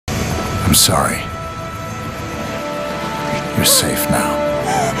I'm sorry. You're safe now.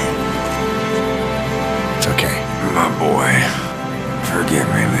 It's okay. My boy. Forgive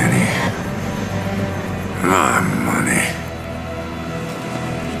me, Lenny. My money.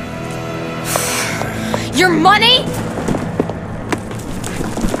 Your money?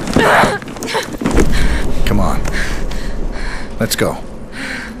 Come on. Let's go.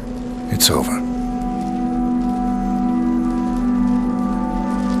 It's over.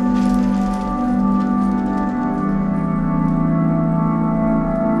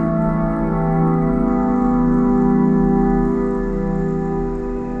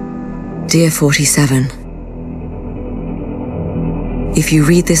 Dear 47, if you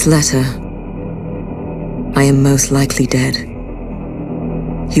read this letter, I am most likely dead.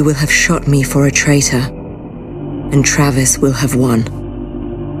 You will have shot me for a traitor, and Travis will have won.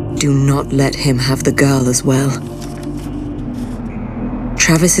 Do not let him have the girl as well.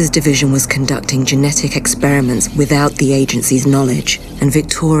 Travis's division was conducting genetic experiments without the agency's knowledge, and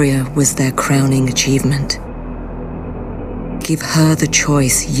Victoria was their crowning achievement. Give her the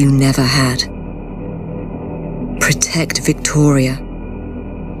choice you never had. Protect Victoria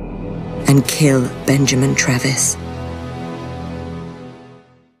and kill Benjamin Travis.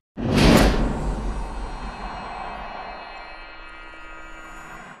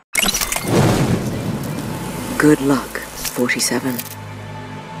 Good luck, 47.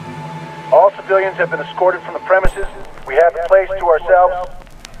 All civilians have been escorted from the premises. We have the place to ourselves.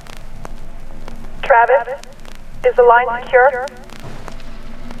 Travis, is the line secure?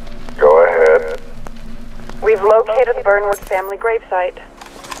 Go ahead. We've located the Burnwood family gravesite.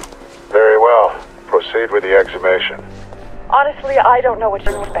 Very well. Proceed with the exhumation. Honestly, I don't know what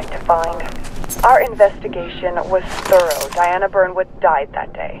you expect to find. Our investigation was thorough. Diana Burnwood died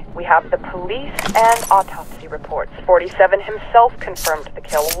that day. We have the police and autopsy reports. 47 himself confirmed the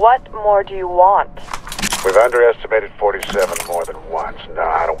kill. What more do you want? We've underestimated 47 more than once. No,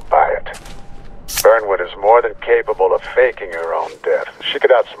 I don't buy it. Burnwood is more than capable of faking her own death. She could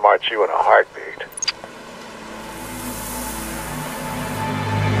outsmart you in a heartbeat.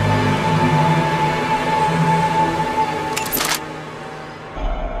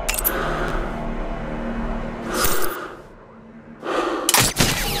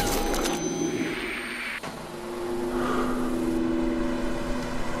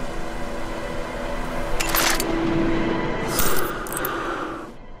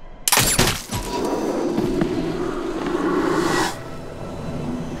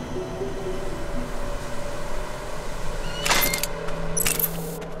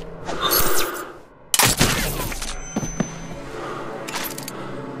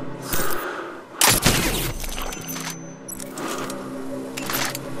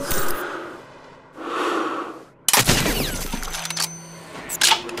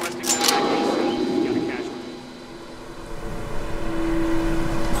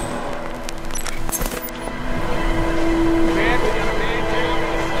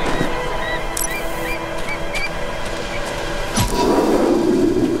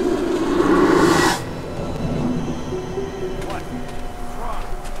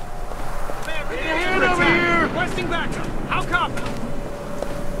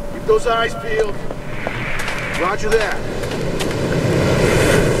 Those eyes peeled. Roger that.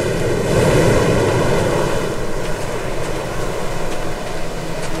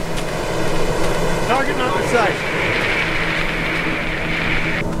 Target not in sight.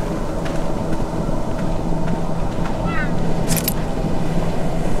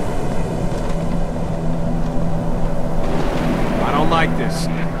 I don't like this.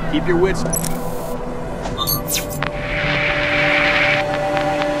 Keep your wits.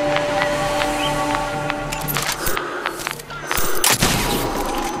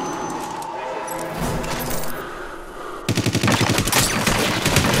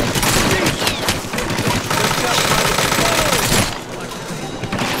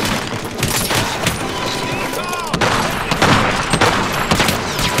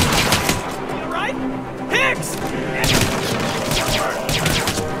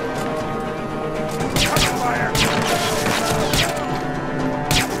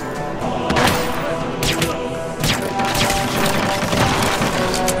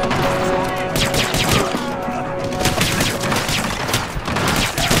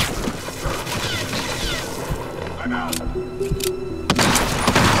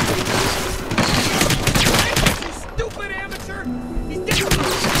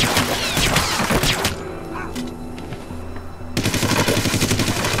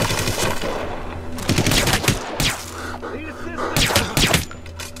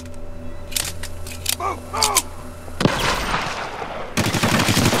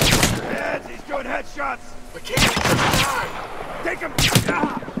 headshots! We can't die! Take him!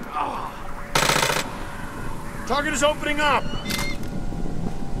 Target is opening up!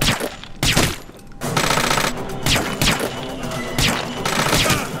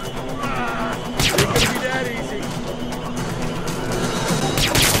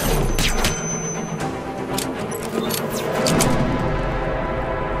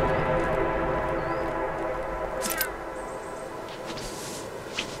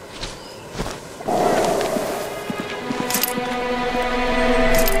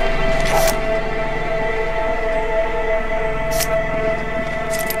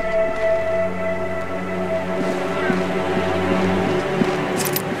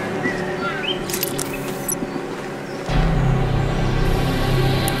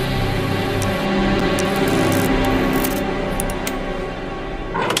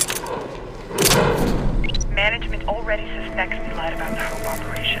 Management already suspects we lied about the Hope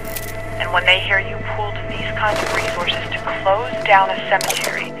operation. And when they hear you pooled these kinds of resources to close down a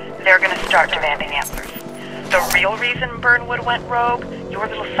cemetery, they're gonna start demanding answers. The real reason Burnwood went rogue, your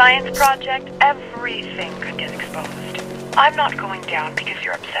little science project, everything could get exposed. I'm not going down because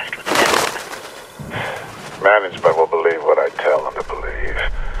you're obsessed with a dead woman. Management will believe what I tell them to believe.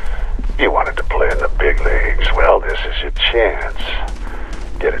 You wanted to play in the big leagues. Well, this is your chance.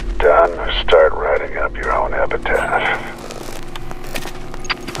 Get it done or start writing up your own epitaph.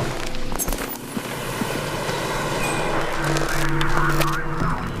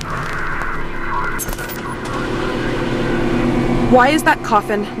 Why is that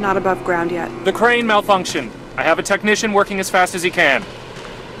coffin not above ground yet? The crane malfunctioned. I have a technician working as fast as he can.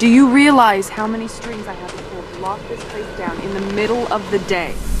 Do you realize how many strings I have to pull to lock this place down in the middle of the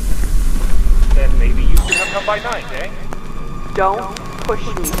day? Then maybe you should have come by night, eh? Don't push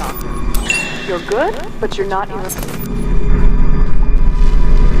me, Doctor. You're good, but you're not irreplaceable.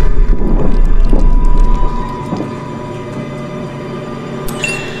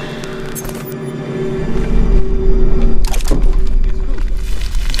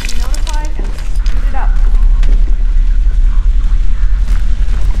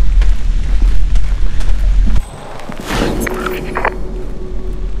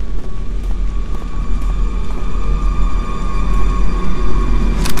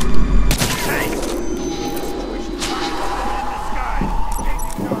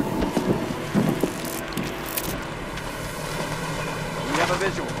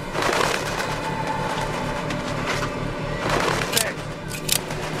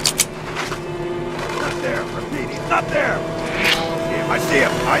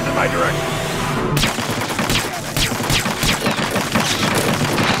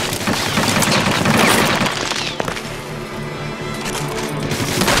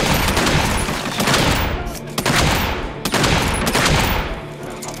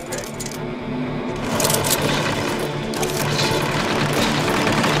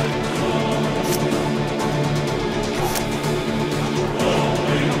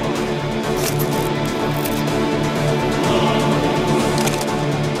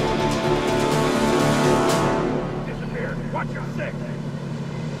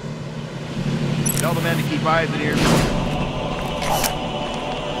 Tell the men to keep eyes and ears.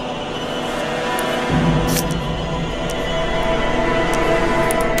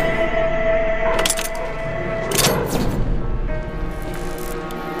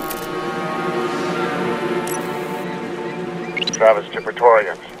 Travis to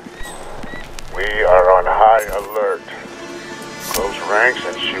Praetorians. We are on high alert. Close ranks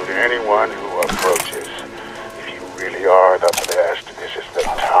and shoot anyone who approaches. If you really are the best, this is the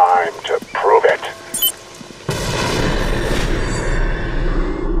time to prove it.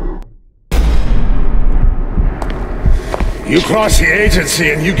 You cross the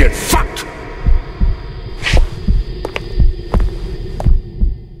agency and you get fucked!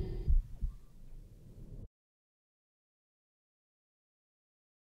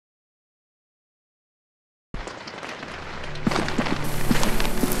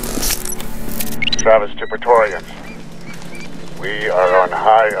 Travis to Praetorians. We are on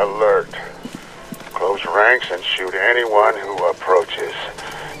high alert. Close ranks and shoot anyone who approaches.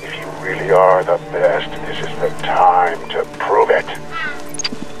 If you really are the best, this is the time to prove it.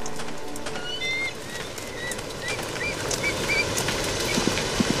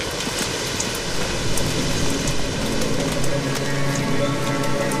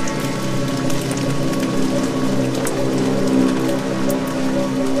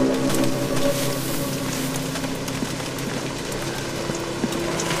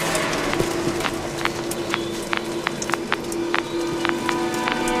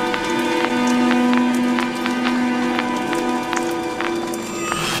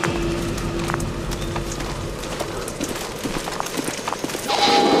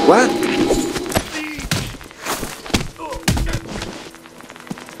 What?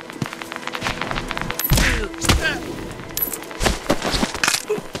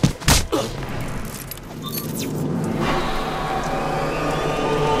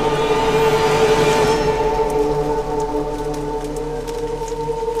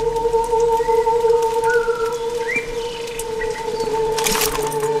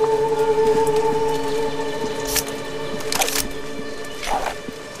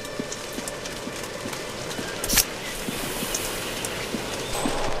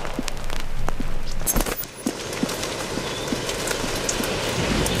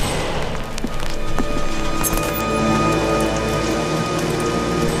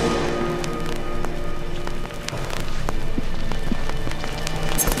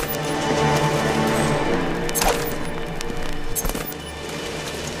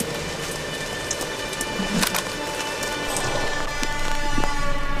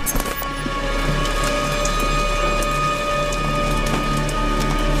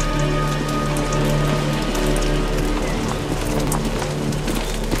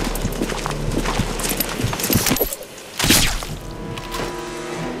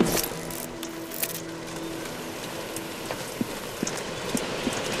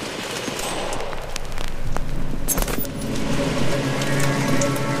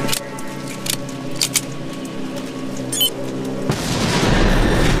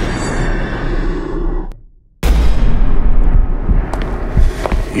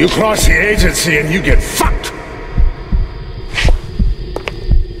 You cross the agency and you get fucked!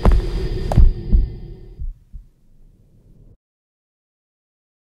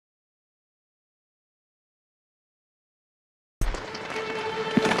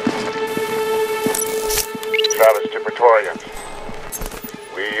 Travis to Praetorians.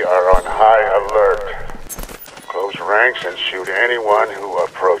 We are on high alert. Close ranks and shoot anyone who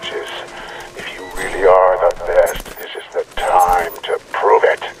approaches. If you really are the best, this is the time to prove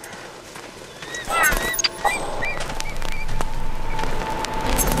it.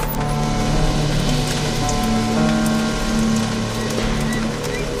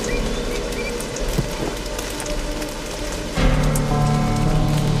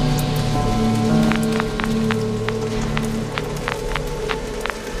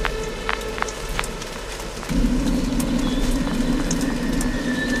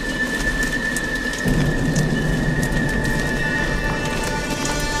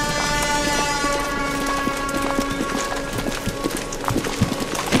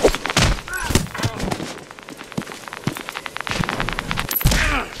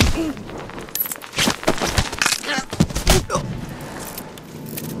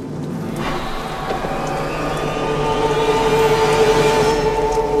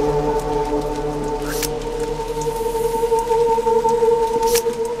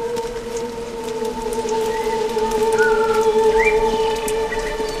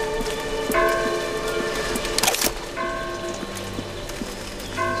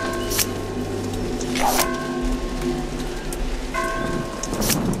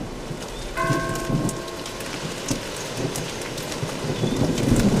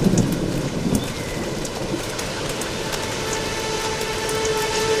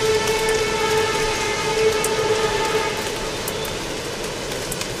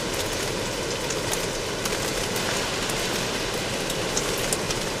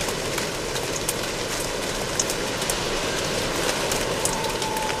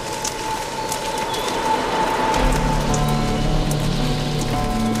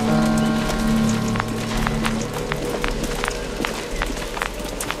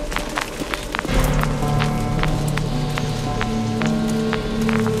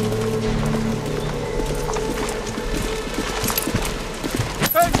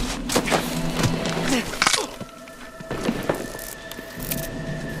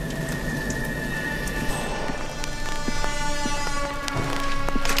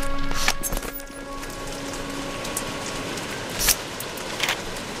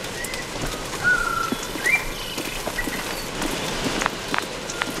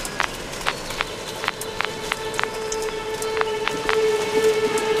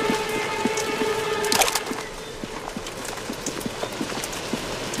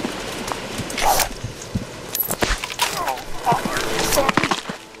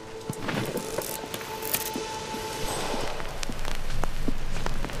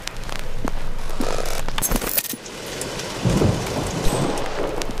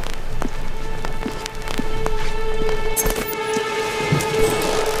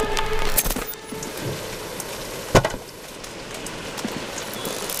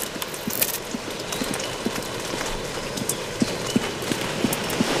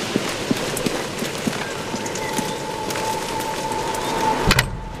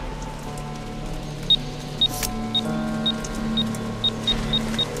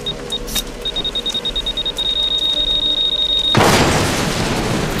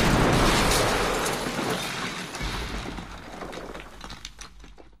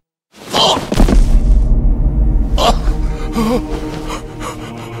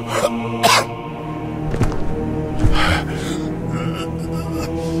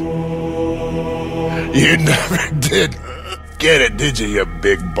 You never did get it, did you, you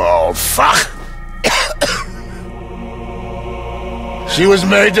big bald fuck? She was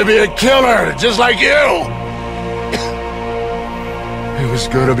made to be a killer, just like you! It was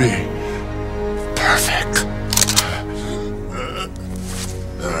gonna be perfect.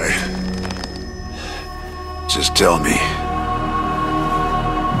 Alright. Just tell me,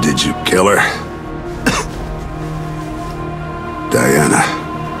 did you kill her? Diana.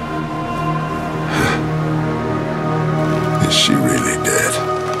 Is she really dead?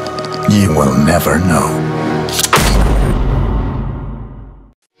 You will never know.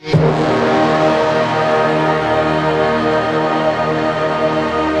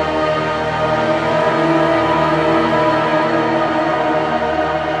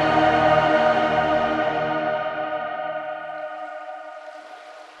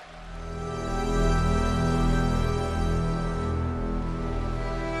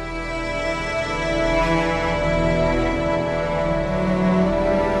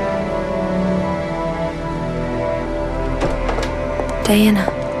 Diana.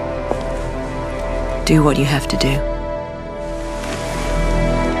 Do what you have to do.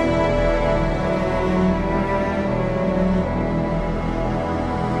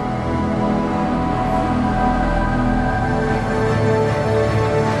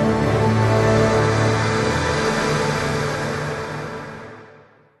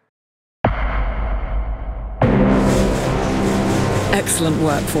 Excellent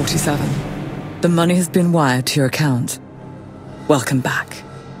work, 47. The money has been wired to your account. Welcome back.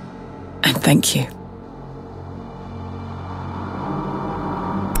 And thank you.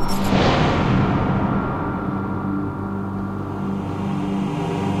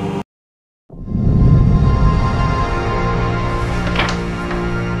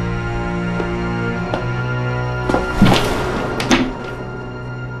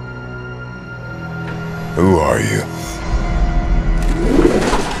 Who are you?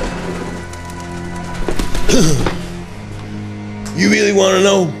 You really want to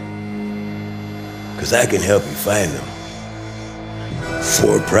know? Because I can help you find them.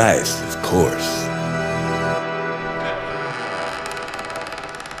 For a price, of course.